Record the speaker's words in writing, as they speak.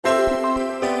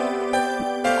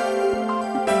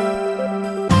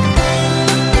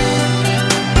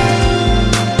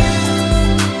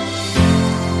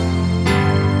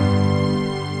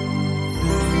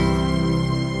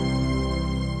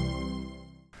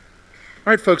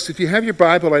All right, folks, if you have your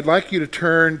Bible, I'd like you to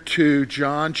turn to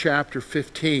John chapter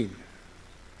 15.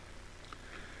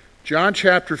 John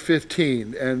chapter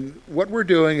 15. And what we're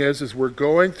doing is we're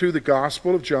going through the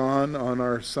Gospel of John on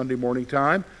our Sunday morning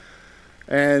time.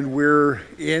 And we're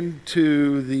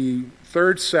into the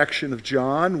third section of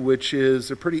John, which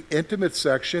is a pretty intimate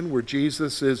section where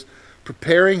Jesus is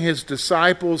preparing his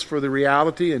disciples for the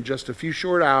reality in just a few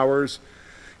short hours.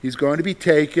 He's going to be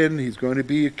taken, he's going to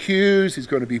be accused, he's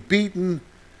going to be beaten,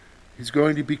 he's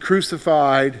going to be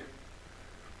crucified,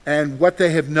 and what they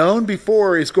have known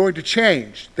before is going to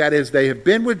change. That is, they have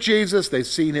been with Jesus, they've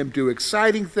seen him do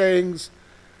exciting things,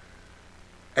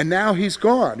 and now he's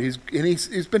gone. He's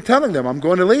been telling them, I'm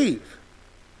going to leave.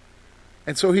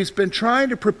 And so he's been trying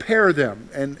to prepare them.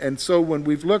 And so when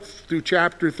we've looked through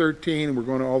chapter 13, and we're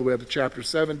going all the way up to chapter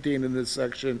 17 in this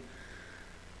section,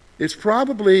 it's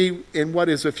probably, in what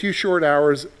is a few short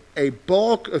hours, a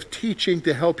bulk of teaching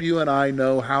to help you and I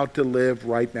know how to live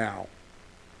right now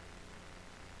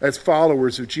as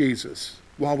followers of Jesus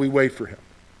while we wait for him.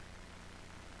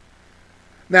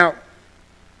 Now,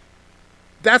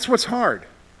 that's what's hard.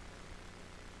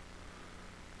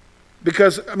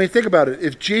 Because, think about it.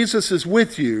 If Jesus is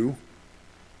with you,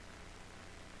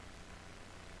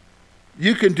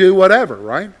 you can do whatever,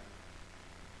 right?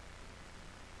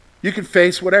 You can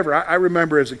face whatever. I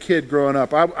remember as a kid growing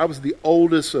up, I was the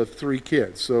oldest of three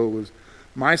kids. So it was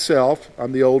myself,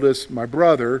 I'm the oldest, my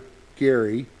brother,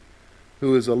 Gary,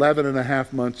 who is 11 and a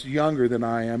half months younger than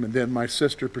I am, and then my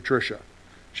sister, Patricia.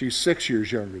 She's 6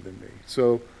 years younger than me.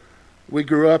 So we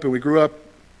grew up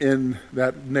in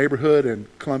that neighborhood in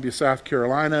Columbia, South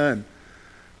Carolina, and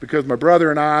because my brother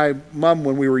and I, Mom,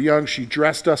 when we were young, she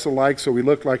dressed us alike, so we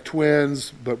looked like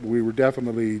twins, but we were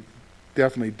definitely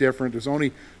different. There's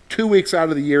only 2 weeks out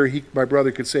of the year my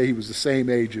brother could say he was the same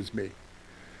age as me.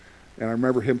 And I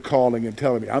remember him calling and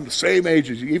telling me, I'm the same age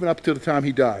as you, even up to the time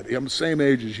he died. I'm the same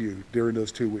age as you during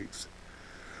those 2 weeks.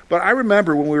 But I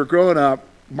remember when we were growing up,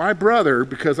 my brother,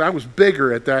 because I was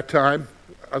bigger at that time,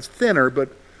 I was thinner, but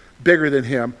bigger than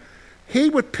him, he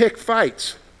would pick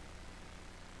fights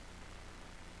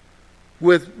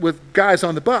with guys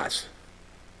on the bus.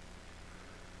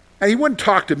 And he wouldn't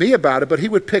talk to me about it, but he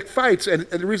would pick fights. And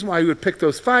the reason why he would pick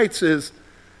those fights is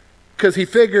because he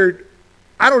figured,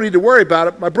 I don't need to worry about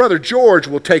it. My brother George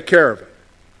will take care of it.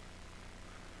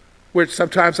 Which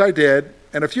sometimes I did.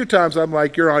 And a few times I'm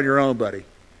like, you're on your own, buddy.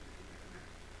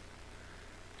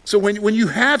 So when you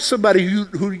have somebody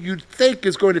who you think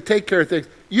is going to take care of things,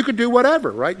 you could do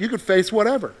whatever, right? You could face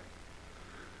whatever.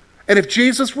 And if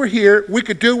Jesus were here, we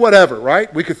could do whatever,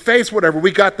 right? We could face whatever.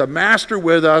 We got the master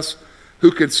with us who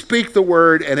can speak the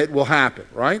word and it will happen,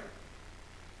 right?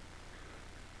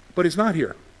 But he's not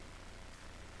here.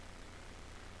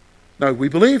 Now, we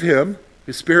believe him.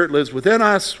 His Spirit lives within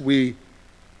us. We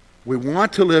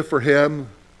want to live for him,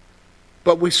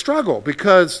 but we struggle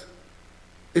because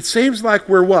it seems like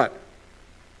we're what?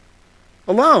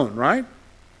 Alone, right?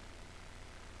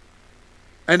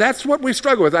 And that's what we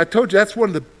struggle with. I told you that's one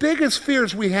of the biggest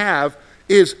fears we have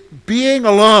is being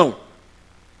alone.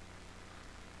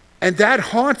 And that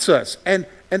haunts us. And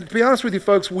to be honest with you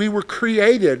folks, we were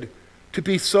created to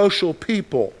be social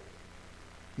people,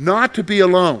 not to be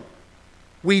alone.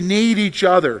 We need each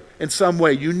other in some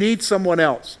way. You need someone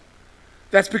else.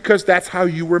 That's because that's how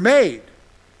you were made.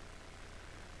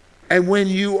 And when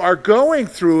you are going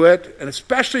through it, and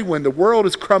especially when the world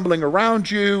is crumbling around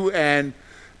you and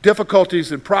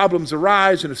difficulties and problems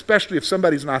arise, and especially if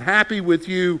somebody's not happy with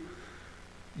you,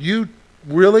 you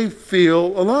really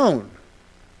feel alone.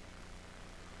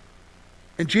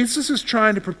 And Jesus is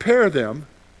trying to prepare them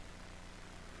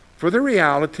for the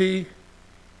reality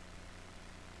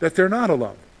that they're not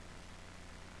alone.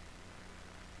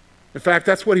 In fact,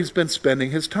 that's what he's been spending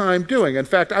his time doing. In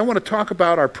fact, I want to talk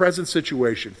about our present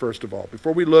situation, first of all.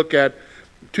 Before we look at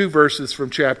 2 verses from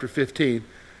chapter 15,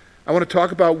 I want to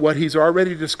talk about what he's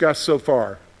already discussed so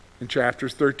far in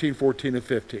chapters 13, 14, and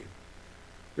 15.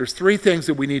 There's 3 things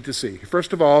that we need to see.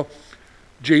 First of all,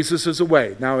 Jesus is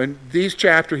away. Now, in these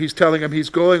chapters, he's telling them he's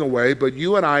going away, but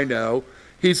you and I know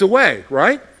he's away,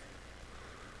 right?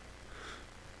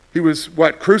 He was,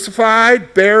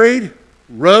 crucified, buried,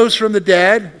 rose from the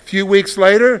dead. A few weeks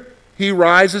later, he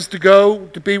rises to go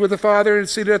to be with the Father and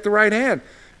seated at the right hand.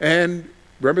 And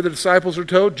remember, the disciples are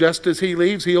told, just as he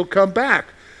leaves, he'll come back.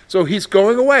 So he's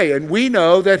going away, and we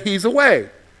know that he's away.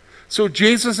 So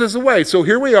Jesus is away. So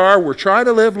here we are. We're trying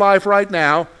to live life right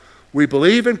now. We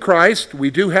believe in Christ. We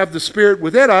do have the Spirit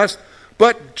within us,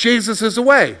 but Jesus is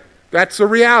away. That's the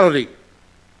reality.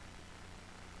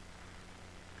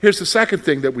 Here's the second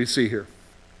thing that we see here.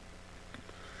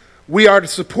 We are to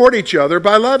support each other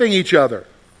by loving each other.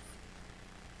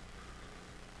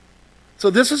 So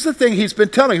this is the thing he's been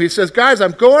telling him. He says, guys,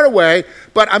 I'm going away,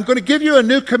 but I'm going to give you a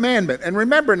new commandment. And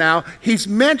remember now, he's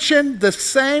mentioned the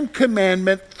same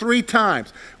commandment 3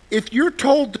 times. If you're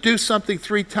told to do something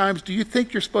 3 times, do you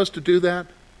think you're supposed to do that?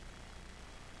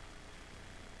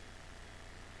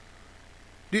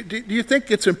 Do you think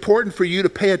it's important for you to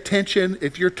pay attention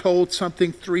if you're told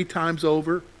something 3 times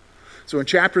over? So in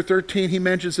chapter 13, he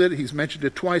mentions it. He's mentioned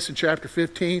it twice in chapter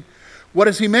 15. What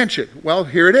does he mention? Well,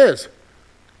 here it is.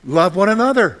 Love one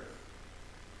another.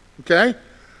 Okay?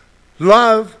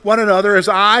 Love one another as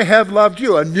I have loved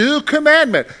you. A new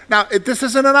commandment. Now, this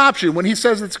isn't an option. When he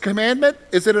says it's a commandment,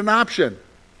 is it an option?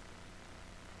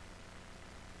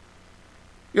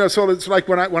 You know, so it's like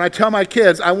when I tell my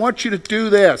kids, I want you to do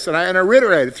this, and I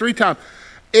reiterate it 3 times.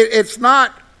 It's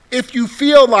not if you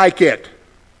feel like it.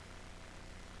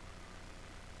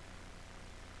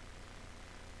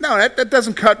 No, that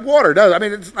doesn't cut water, does it? I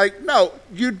mean, it's like, no,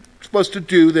 you're supposed to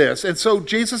do this. And so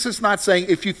Jesus is not saying,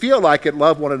 if you feel like it,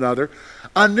 love one another.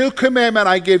 A new commandment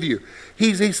I give you.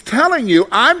 He's telling you,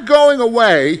 I'm going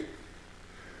away,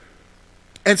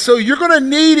 and so you're going to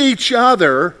need each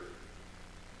other,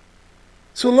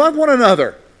 so love one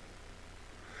another.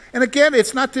 And again,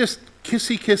 it's not this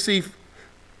kissy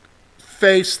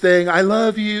face thing, I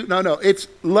love you. No, it's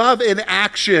love in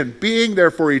action, being there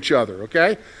for each other,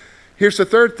 okay? Here's the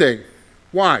third thing.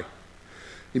 Why?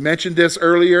 He mentioned this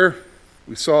earlier.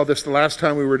 We saw this the last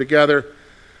time we were together.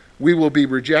 We will be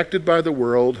rejected by the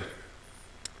world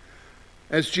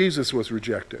as Jesus was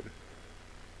rejected.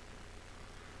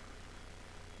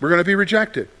 We're going to be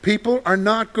rejected. People are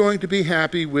not going to be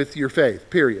happy with your faith,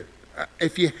 period.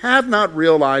 If you have not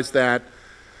realized that,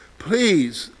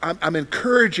 please, I'm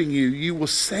encouraging you. You will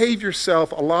save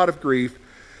yourself a lot of grief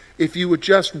if you would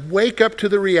just wake up to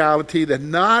the reality that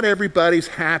not everybody's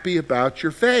happy about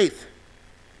your faith.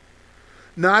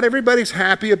 Not everybody's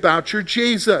happy about your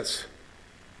Jesus.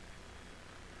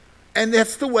 And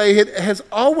that's the way it has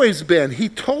always been. He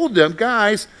told them,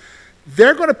 guys,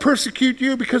 they're going to persecute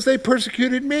you because they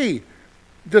persecuted me.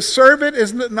 The servant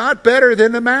is not better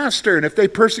than the master. And if they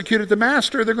persecuted the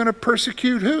master, they're going to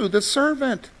persecute who? The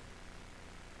servant.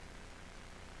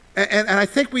 And I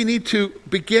think we need to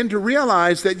begin to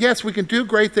realize that, yes, we can do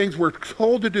great things. We're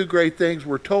told to do great things.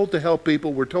 We're told to help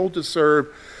people. We're told to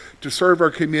serve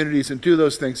our communities and do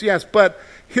those things. Yes, but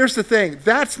here's the thing.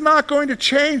 That's not going to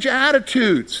change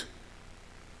attitudes.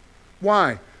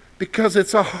 Why? Because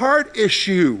it's a heart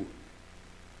issue.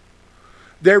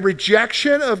 Their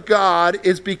rejection of God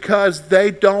is because they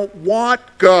don't want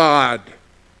God.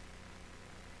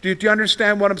 Do you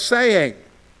understand what I'm saying?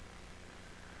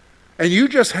 And you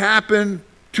just happen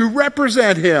to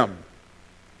represent him.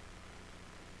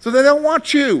 So they don't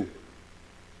want you.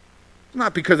 It's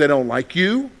not because they don't like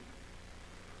you.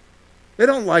 They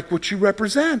don't like what you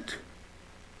represent.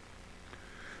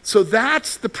 So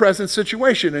that's the present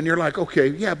situation. And you're like, okay,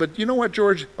 yeah, but you know what,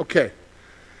 George? Okay,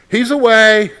 he's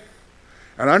away.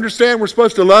 And I understand we're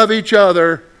supposed to love each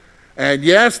other. And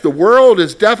yes, the world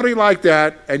is definitely like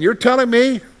that. And you're telling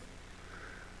me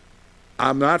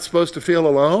I'm not supposed to feel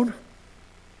alone?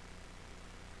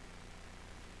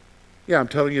 Yeah, I'm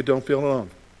telling you, don't feel alone.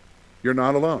 You're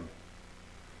not alone.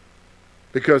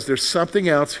 Because there's something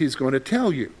else he's going to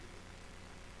tell you.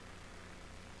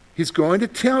 He's going to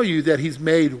tell you that he's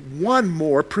made one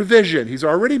more provision. He's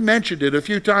already mentioned it a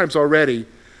few times already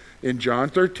in John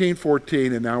 13,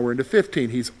 14, and now we're into 15.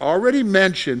 He's already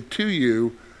mentioned to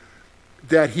you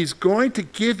that he's going to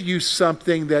give you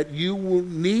something that you will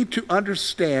need to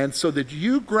understand so that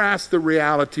you grasp the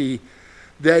reality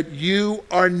that you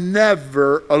are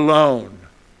never alone.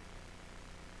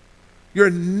 You're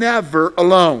never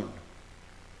alone.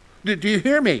 Do you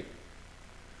hear me?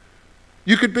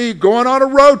 You could be going on a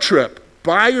road trip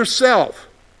by yourself.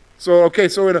 So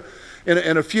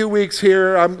in a few weeks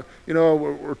here,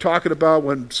 we're talking about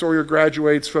when Sawyer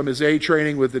graduates from his A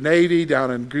training with the Navy down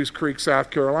in Goose Creek,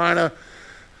 South Carolina.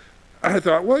 I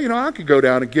thought, well, I could go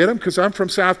down and get him because I'm from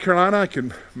South Carolina. I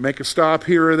can make a stop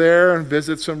here or there and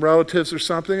visit some relatives or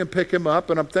something and pick him up.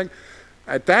 And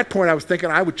at that point, I was thinking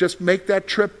I would just make that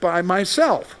trip by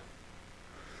myself.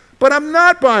 But I'm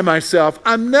not by myself.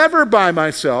 I'm never by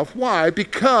myself. Why?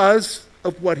 Because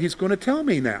of what he's going to tell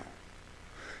me now.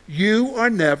 You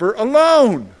are never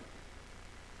alone.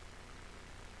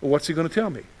 Well, what's he going to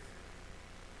tell me?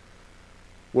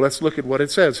 Well, let's look at what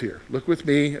it says here. Look with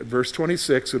me at verse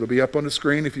 26. It'll be up on the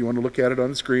screen if you want to look at it on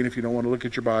the screen, if you don't want to look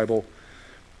at your Bible.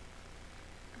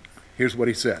 Here's what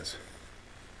he says.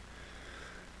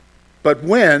 But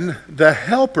when the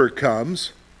Helper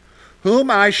comes,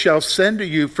 whom I shall send to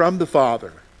you from the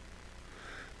Father,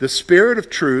 the Spirit of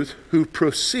truth who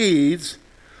proceeds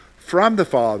from the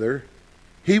Father,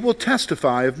 he will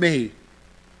testify of me.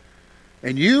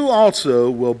 And you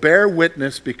also will bear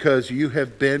witness because you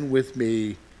have been with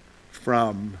me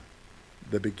from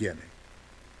the beginning.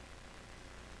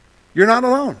 You're not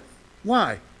alone.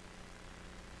 Why?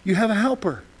 You have a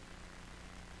helper.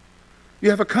 You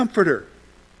have a comforter.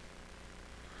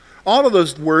 All of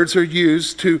those words are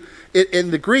used to,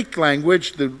 in the Greek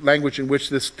language, the language in which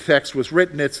this text was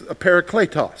written, it's a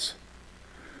parakletos.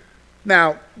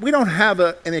 Now, we don't have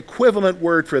an equivalent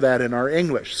word for that in our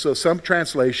English. So some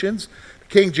translations,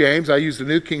 King James, I use the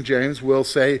New King James, will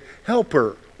say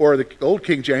helper, or the Old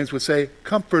King James would say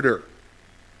comforter.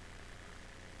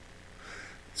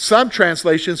 Some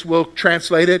translations will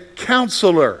translate it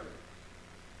counselor.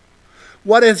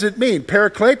 What does it mean?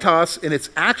 Parakletos, in its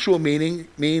actual meaning,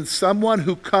 means someone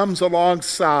who comes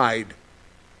alongside.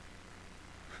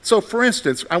 So, for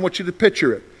instance, I want you to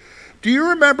picture it. Do you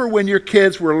remember when your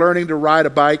kids were learning to ride a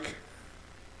bike?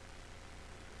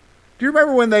 Do you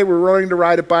remember when they were learning to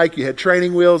ride a bike, you had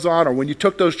training wheels on, or when you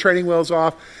took those training wheels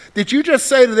off? Did you just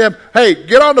say to them, hey,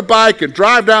 get on the bike and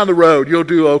drive down the road, you'll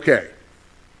do okay?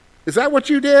 Is that what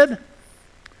you did?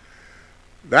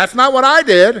 That's not what I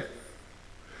did.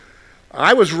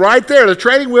 I was right there. The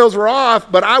training wheels were off,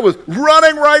 but I was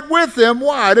running right with them.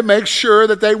 Why? To make sure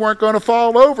that they weren't going to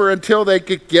fall over until they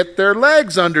could get their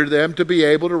legs under them to be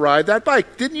able to ride that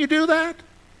bike. Didn't you do that?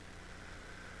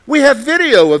 We have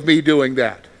video of me doing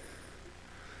that.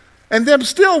 And them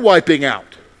still wiping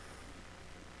out.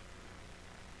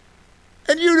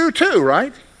 And you do too,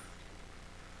 right?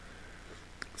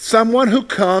 Someone who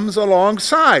comes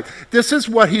alongside. This is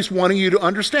what he's wanting you to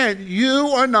understand. You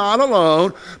are not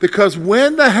alone, because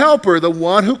when the helper, the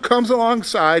one who comes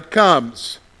alongside,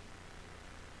 comes,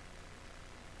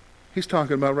 he's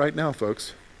talking about right now,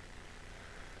 folks.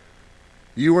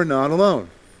 You are not alone.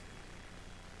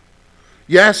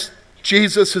 Yes,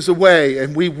 Jesus is away,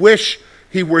 and we wish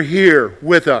he were here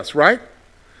with us, right?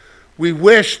 We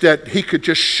wish that he could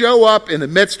just show up in the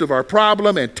midst of our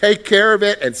problem and take care of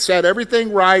it and set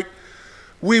everything right.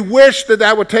 We wish that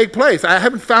that would take place. I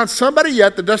haven't found somebody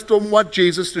yet that just doesn't want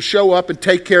Jesus to show up and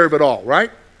take care of it all,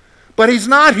 right? But he's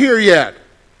not here yet.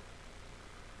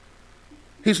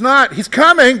 He's not. He's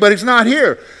coming, but he's not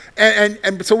here.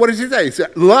 And so what does he say? He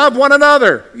said, love one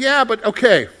another. Yeah, but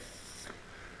okay.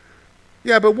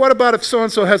 Yeah, but what about if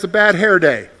so-and-so has a bad hair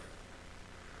day?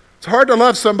 It's hard to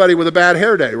love somebody with a bad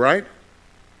hair day, right?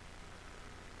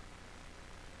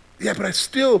 Yeah, but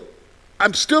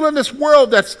I'm still in this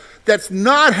world that's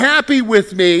not happy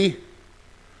with me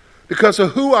because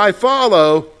of who I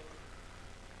follow.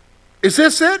 Is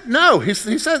this it? No, he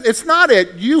says it's not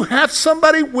it. You have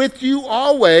somebody with you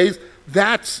always.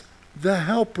 That's the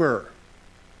helper.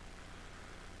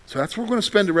 So that's where we're going to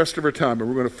spend the rest of our time, and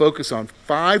we're going to focus on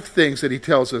 5 things that he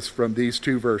tells us from these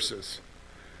 2 verses.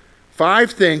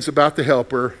 5 things about the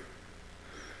helper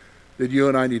that you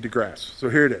and I need to grasp. So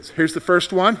here it is. Here's the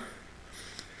first one.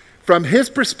 From his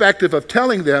perspective of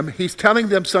telling them, he's telling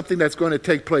them something that's going to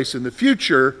take place in the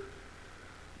future,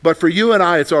 but for you and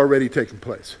I, it's already taken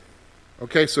place.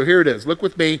 Okay, so here it is. Look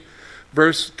with me,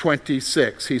 verse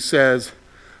 26. He says,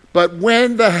 but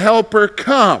when the helper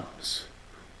comes,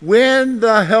 here's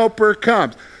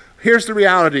the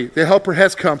reality. The helper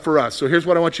has come for us. So here's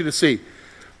what I want you to see.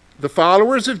 The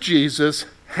followers of Jesus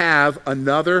have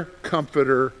another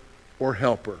comforter or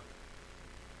helper.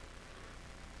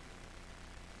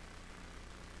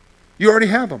 You already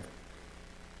have them.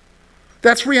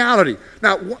 That's reality.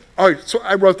 Now, all right, so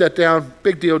I wrote that down.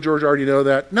 Big deal, George, I already know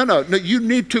that. No, you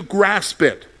need to grasp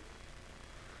it.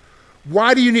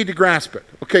 Why do you need to grasp it?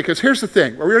 Okay, because here's the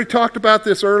thing. We already talked about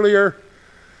this earlier.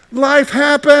 Life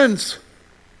happens.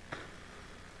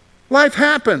 Life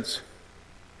happens.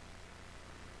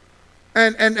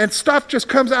 And stuff just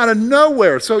comes out of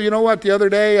nowhere. So you know what? The other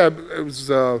day,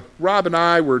 Rob and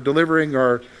I were delivering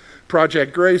our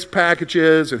Project Grace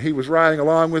packages, and he was riding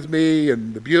along with me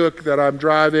and the Buick that I'm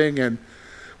driving, and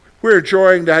we're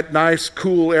enjoying that nice,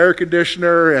 cool air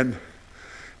conditioner.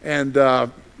 And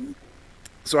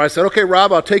so I said, okay,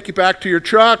 Rob, I'll take you back to your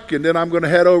truck, and then I'm going to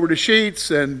head over to Sheets.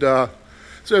 And so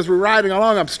as we're riding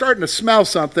along, I'm starting to smell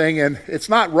something, and it's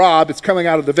not Rob. It's coming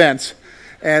out of the vents.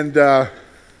 And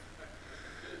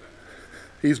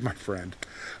he's my friend.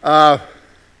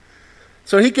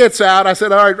 So he gets out. I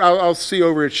said, all right, I'll see you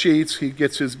over at Sheets. He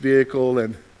gets his vehicle.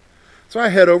 And so I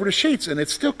head over to Sheets, and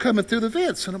it's still coming through the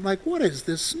vents. And I'm like, what is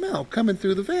this smell coming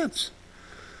through the vents?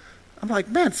 I'm like,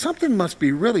 man, something must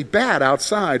be really bad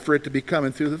outside for it to be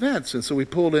coming through the vents. And so we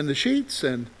pulled in the Sheets,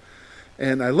 and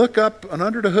And I look up and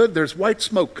under the hood, there's white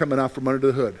smoke coming out from under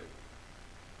the hood.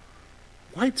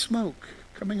 White smoke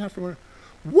coming out from under.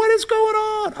 What is going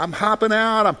on? I'm hopping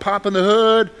out. I'm popping the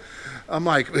hood. I'm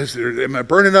like, am I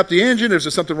burning up the engine? Is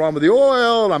there something wrong with the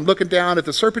oil? I'm looking down at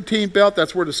the serpentine belt.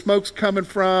 That's where the smoke's coming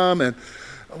from. And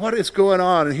what is going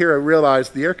on? And here I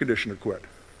realized the air conditioner quit.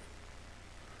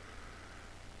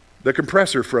 The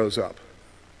compressor froze up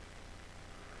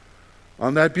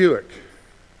on that Buick.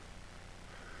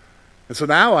 And so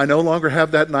now I no longer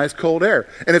have that nice cold air.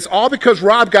 And it's all because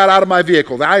Rob got out of my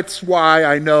vehicle. That's why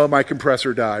I know my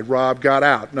compressor died. Rob got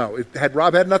out. No,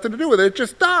 Rob had nothing to do with it. It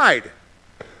just died.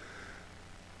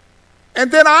 And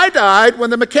then I died when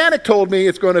the mechanic told me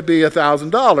it's going to be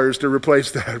 $1,000 to replace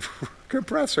that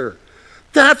compressor.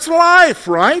 That's life,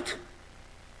 right?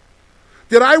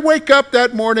 Did I wake up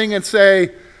that morning and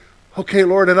say, okay,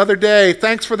 Lord, another day.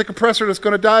 Thanks for the compressor that's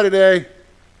going to die today.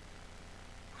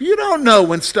 You don't know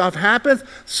when stuff happens.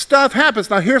 Stuff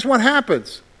happens. Now, here's what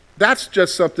happens. That's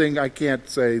just something I can't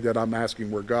say that I'm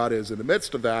asking where God is in the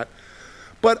midst of that.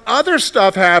 But other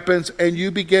stuff happens and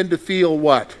you begin to feel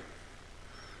what?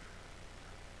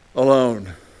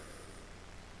 Alone.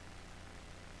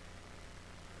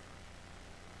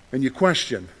 And you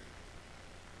question,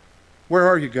 where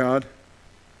are you, God?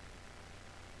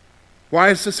 Why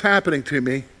is this happening to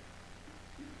me?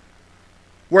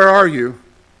 Where are you?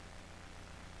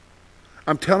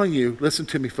 I'm telling you, listen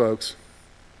to me, folks.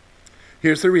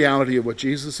 Here's the reality of what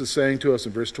Jesus is saying to us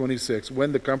in verse 26.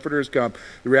 When the Comforter has come,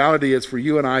 the reality is for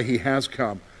you and I, he has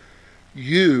come.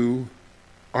 You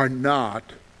are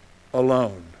not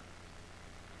alone.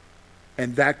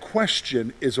 And that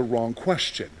question is a wrong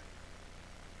question.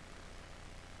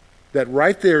 That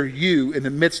right there, you, in the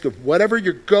midst of whatever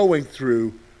you're going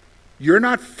through, you're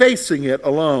not facing it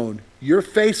alone. You're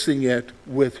facing it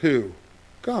with who?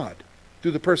 God,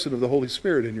 through the person of the Holy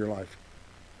Spirit in your life.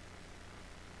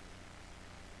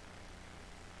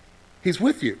 He's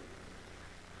with you.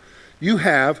 You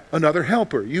have another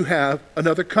helper. You have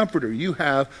another comforter. You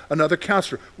have another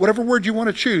counselor. Whatever word you want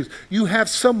to choose, you have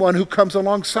someone who comes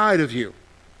alongside of you,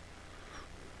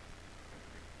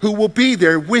 who will be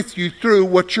there with you through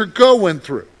what you're going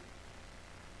through.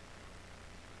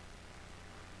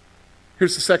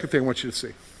 Here's the second thing I want you to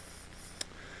see.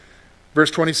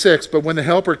 Verse 26, but when the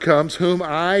Helper comes, whom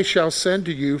I shall send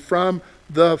to you from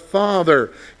the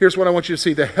Father. Here's what I want you to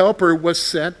see. The Helper was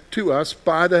sent to us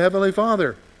by the Heavenly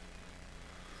Father.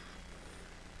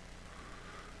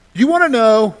 You want to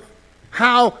know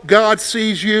how God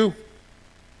sees you?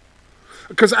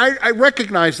 Because I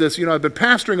recognize this. You know, I've been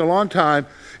pastoring a long time,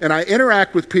 and I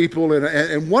interact with people,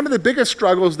 and one of the biggest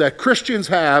struggles that Christians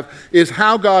have is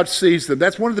how God sees them.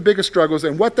 That's one of the biggest struggles,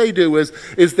 and what they do is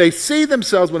they see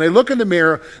themselves, when they look in the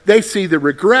mirror, they see the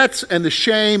regrets and the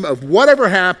shame of whatever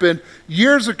happened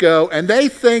years ago, and they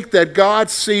think that God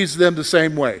sees them the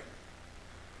same way.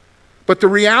 But the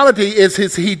reality is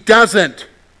he doesn't.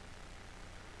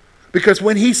 Because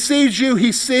when he sees you,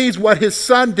 he sees what his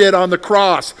son did on the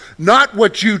cross, not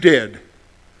what you did.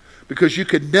 Because you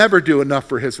could never do enough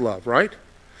for his love, right?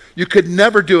 You could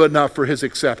never do enough for his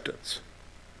acceptance.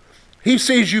 He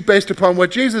sees you based upon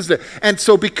what Jesus did. And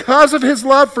so because of his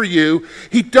love for you,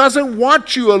 he doesn't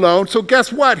want you alone. So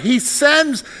guess what? He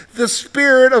sends the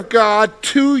Spirit of God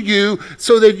to you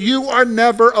so that you are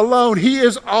never alone. He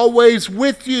is always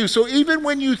with you. So even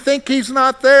when you think he's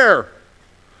not there,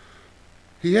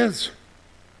 he is.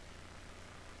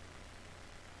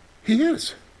 He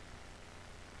is.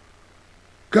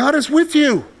 God is with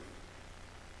you.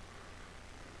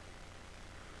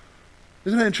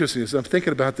 Isn't that interesting? As I'm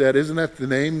thinking about that, isn't that the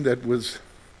name that was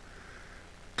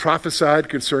prophesied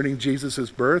concerning Jesus'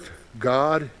 birth?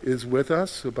 God is with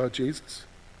us, about Jesus.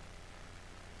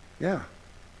 Yeah.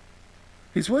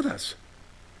 He's with us.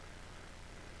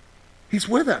 He's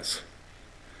with us.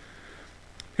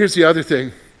 Here's the other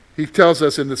thing. He tells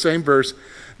us in the same verse,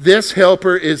 this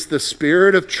helper is the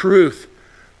Spirit of truth,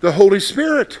 the Holy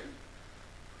Spirit.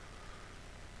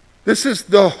 This is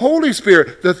the Holy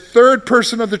Spirit, the third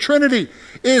person of the Trinity,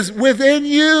 is within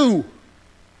you.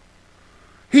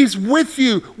 He's with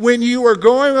you when you are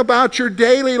going about your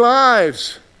daily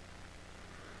lives.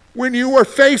 When you are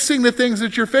facing the things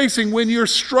that you're facing, when you're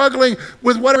struggling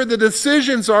with whatever the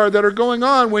decisions are that are going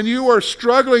on, when you are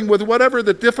struggling with whatever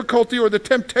the difficulty or the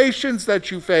temptations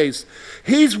that you face,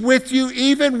 he's with you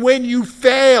even when you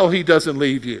fail. He doesn't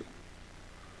leave you.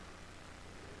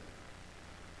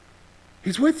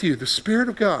 He's with you, the Spirit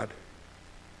of God.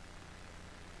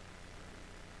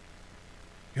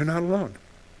 You're not alone.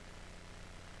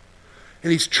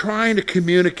 And he's trying to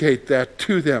communicate that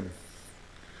to them.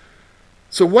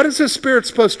 So what is this Spirit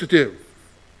supposed to do?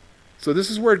 So this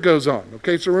is where it goes on.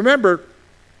 Okay, so remember,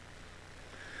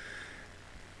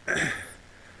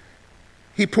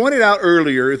 he pointed out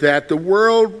earlier that the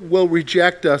world will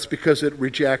reject us because it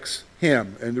rejects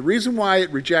him. And the reason why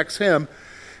it rejects him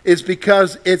is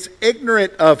because it's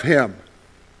ignorant of him.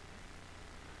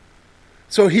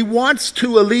 So he wants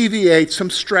to alleviate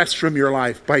some stress from your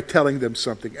life by telling them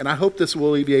something. And I hope this will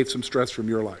alleviate some stress from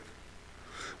your life.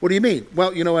 What do you mean? Well,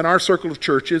 in our circle of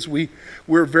churches,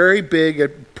 we're very big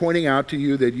at pointing out to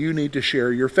you that you need to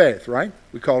share your faith, right?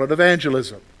 We call it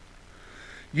evangelism.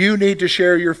 You need to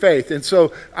share your faith. And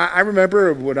so I remember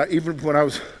even when I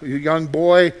was a young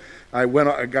boy, I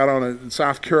got on in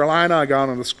South Carolina. I got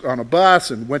on a bus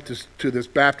and went to this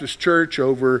Baptist church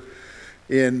over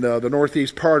in the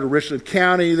northeast part of Richland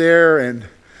County there, and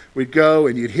we'd go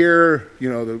and you'd hear,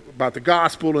 about the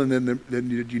gospel, and then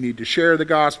you need to share the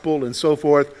gospel and so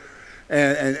forth.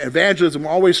 And evangelism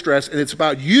always stressed, and it's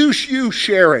about you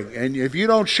sharing. And if you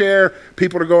don't share,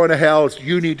 people are going to hell.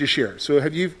 You need to share. So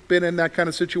have you been in that kind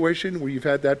of situation where you've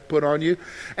had that put on you?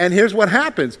 And here's what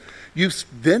happens. You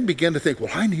then begin to think,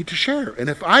 well, I need to share. And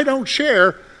if I don't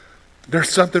share, there's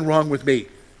something wrong with me.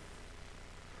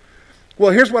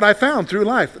 Well, here's what I found through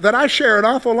life, that I share an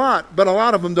awful lot, but a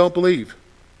lot of them don't believe.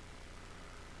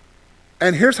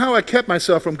 And here's how I kept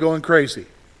myself from going crazy.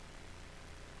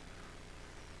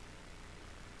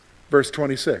 Verse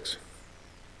 26.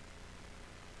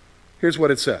 Here's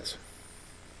what it says.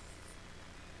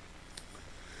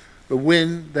 But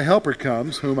when the Helper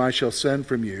comes, whom I shall send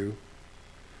to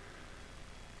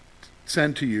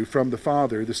you from the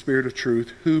Father, the Spirit of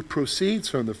truth, who proceeds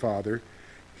from the Father,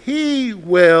 he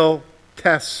will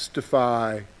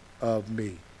testify of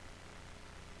me.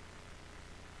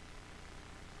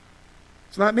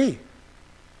 It's not me.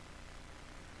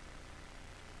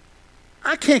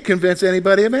 I can't convince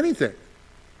anybody of anything.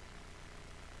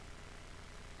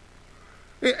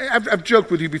 I've joked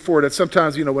with you before that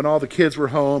sometimes, when all the kids were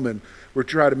home and we're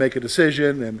trying to make a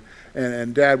decision,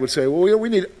 and Dad would say,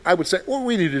 I would say,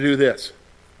 we need to do this.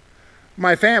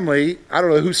 My family, I don't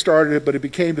know who started it, but it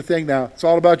became the thing now. It's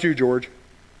all about you, George.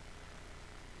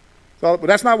 But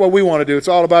that's not what we want to do. It's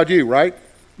all about you, right?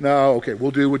 No, okay, we'll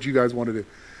do what you guys want to do.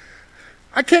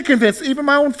 I can't convince even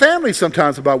my own family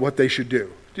sometimes about what they should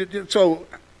do. So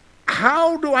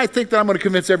how do I think that I'm going to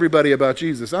convince everybody about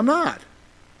Jesus? I'm not.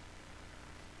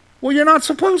 Well, you're not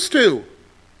supposed to.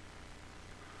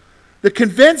 The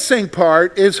convincing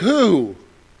part is who?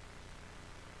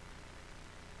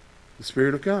 The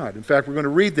Spirit of God. In fact, we're going to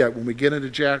read that when we get into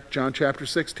John chapter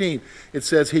 16. It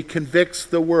says he convicts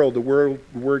the world. The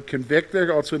word convict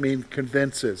there also means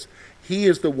convinces. He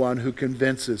is the one who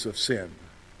convinces of sin,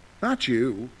 not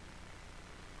you.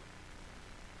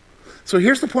 So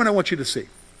here's the point I want you to see.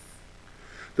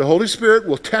 The Holy Spirit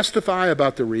will testify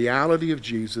about the reality of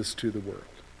Jesus to the world.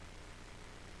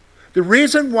 The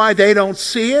reason why they don't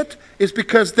see it is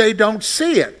because they don't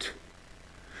see it.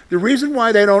 The reason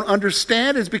why they don't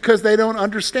understand is because they don't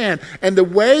understand. And the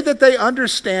way that they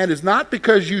understand is not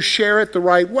because you share it the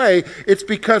right way. It's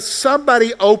because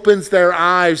somebody opens their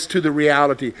eyes to the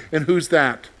reality. And who's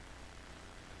that?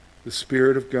 The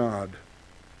Spirit of God.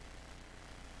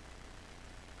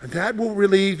 And that will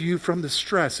relieve you from the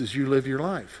stress as you live your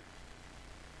life.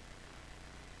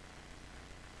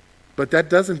 But that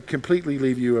doesn't completely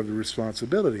leave you of the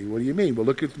responsibility. What do you mean? Well,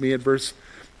 look at me at verse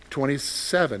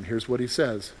 27. Here's what he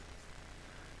says.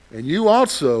 And you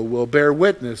also will bear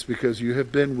witness because you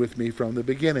have been with me from the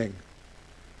beginning.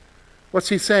 What's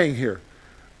he saying here?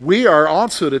 We are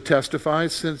also to testify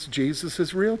since Jesus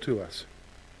is real to us.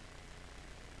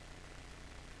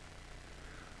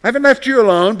 I haven't left you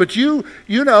alone, but you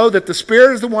know that the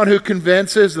Spirit is the one who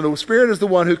convinces, and the Spirit is the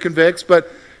one who convicts,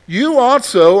 but you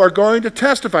also are going to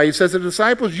testify. He says to the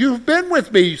disciples, you've been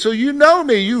with me, so you know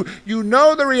me. You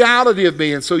know the reality of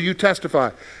me, and so you testify.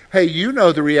 Hey, you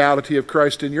know the reality of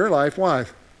Christ in your life. Why?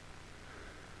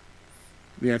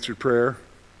 The answered prayer,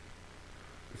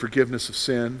 the forgiveness of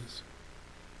sins,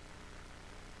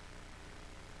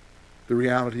 the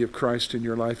reality of Christ in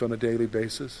your life on a daily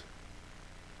basis.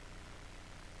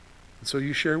 And so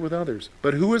you share with others.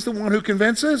 But who is the one who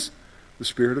convinces? The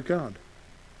Spirit of God.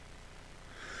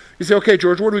 You say, okay,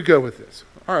 George, where do we go with this?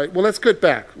 All right, well, let's get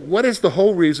back. What is the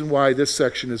whole reason why this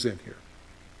section is in here?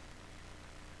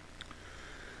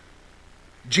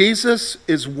 Jesus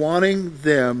is wanting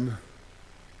them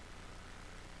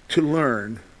to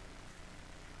learn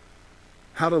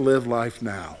how to live life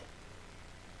now.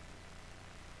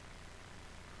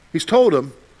 He's told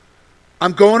them,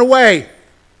 I'm going away.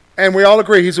 And we all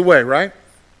agree he's away, right?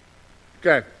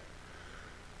 Okay.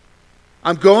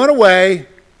 I'm going away,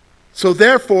 so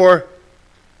therefore,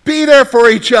 Be there for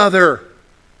each other.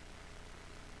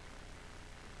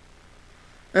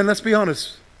 And let's be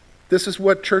honest, this is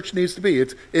what church needs to be.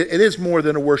 It is more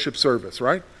than a worship service,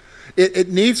 right? It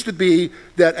needs to be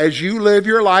that as you live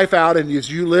your life out and as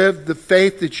you live the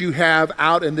faith that you have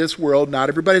out in this world, not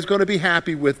everybody's going to be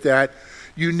happy with that.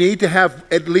 You need to have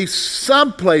at least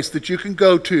some place that you can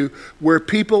go to where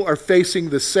people are facing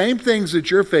the same things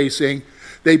that you're facing.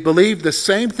 They believe the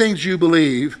same things you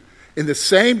believe in the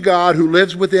same God who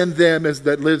lives within them as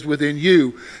that lives within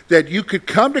you. That you could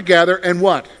come together and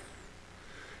what?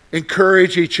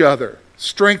 Encourage each other,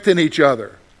 strengthen each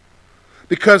other.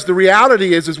 Because the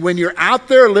reality is when you're out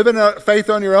there living a faith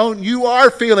on your own, you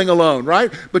are feeling alone, right?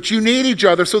 But you need each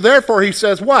other. So therefore he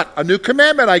says what? A new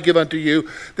commandment I give unto you,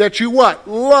 that you what?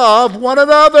 Love one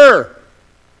another.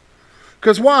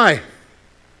 Because why?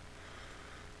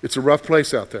 It's a rough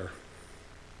place out there.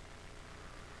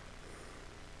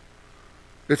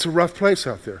 It's a rough place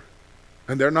out there.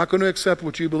 And they're not going to accept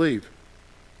what you believe.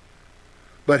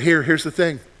 But here's the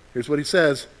thing. Here's what he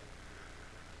says.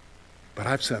 But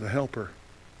I've sent a helper.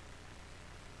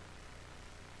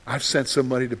 I've sent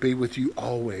somebody to be with you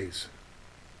always.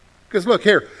 Because look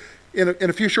here, in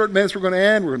a few short minutes we're going to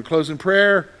end. We're going to close in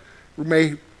prayer. We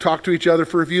may talk to each other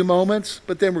for a few moments,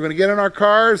 but then we're going to get in our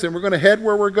cars and we're going to head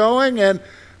where we're going. And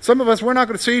some of us, we're not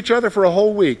going to see each other for a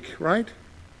whole week, right?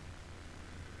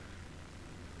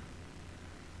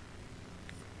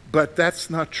 But that's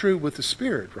not true with the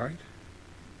Spirit, right?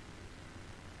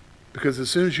 Because as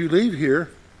soon as you leave here,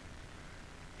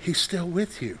 He's still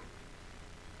with you.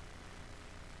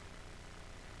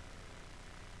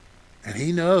 And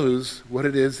He knows what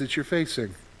it is that you're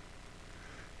facing.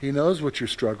 He knows what your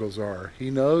struggles are. He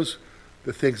knows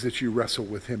the things that you wrestle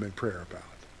with Him in prayer about.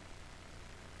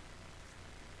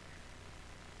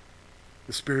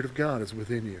 The Spirit of God is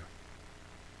within you.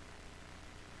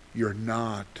 You're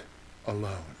not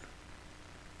alone.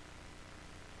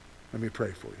 Let me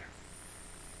pray for you.